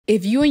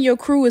If you and your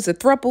crew is a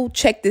throuple,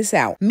 check this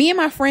out. Me and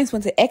my friends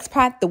went to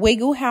X-Pot, the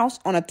Wagyu house,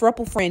 on a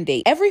throuple friend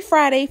date. Every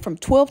Friday from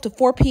 12 to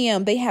 4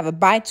 p.m., they have a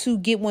buy two,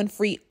 get one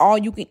free,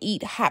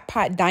 all-you-can-eat hot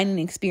pot dining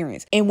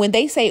experience. And when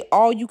they say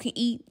all you can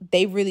eat,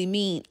 they really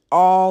mean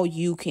all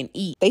you can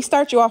eat. They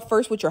start you off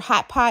first with your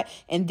hot pot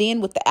and then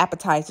with the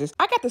appetizers.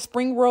 I got the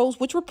spring rolls,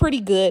 which were pretty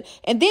good,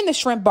 and then the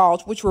shrimp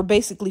balls, which were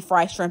basically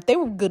fried shrimp. They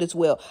were good as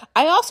well.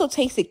 I also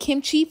tasted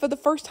kimchi for the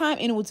first time,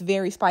 and it was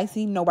very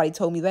spicy. Nobody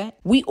told me that.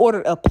 We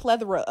ordered a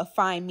plethora of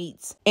fine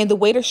meats, and the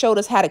waiter showed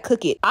us how to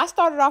cook it. I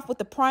started off with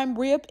the prime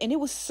rib, and it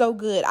was so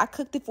good. I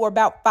cooked it for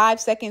about 5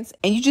 seconds,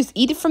 and you just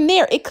eat it from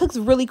there. It cooks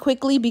really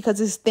quickly because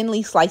it's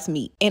thinly sliced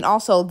meat, and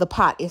also the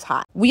pot is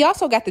hot. We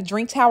also got the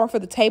drink tower for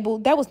the table.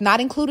 That was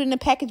not included in the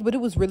package, but it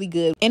was really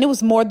good, and it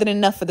was more than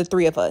enough for the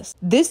 3 of us.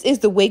 This is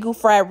the Wagyu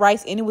fried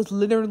rice, and it was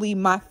literally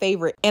my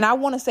favorite, and I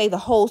want to say the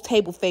whole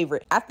table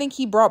favorite. I think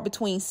he brought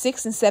between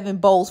 6 and 7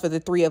 bowls for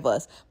the 3 of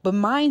us, but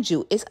mind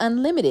you, it's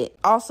unlimited.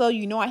 Also,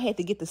 you know I had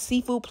to get the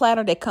seafood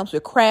platter that comes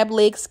with crab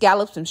legs,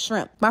 scallops, and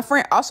shrimp. My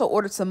friend also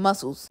ordered some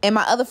mussels, and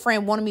my other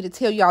friend wanted me to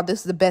tell y'all this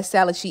is the best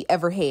salad she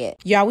ever had.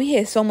 Y'all, we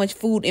had so much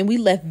food, and we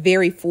left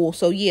very full,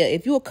 so yeah,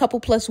 if you a couple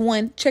plus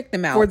one, check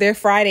them out for their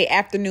Friday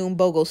afternoon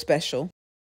BOGO special.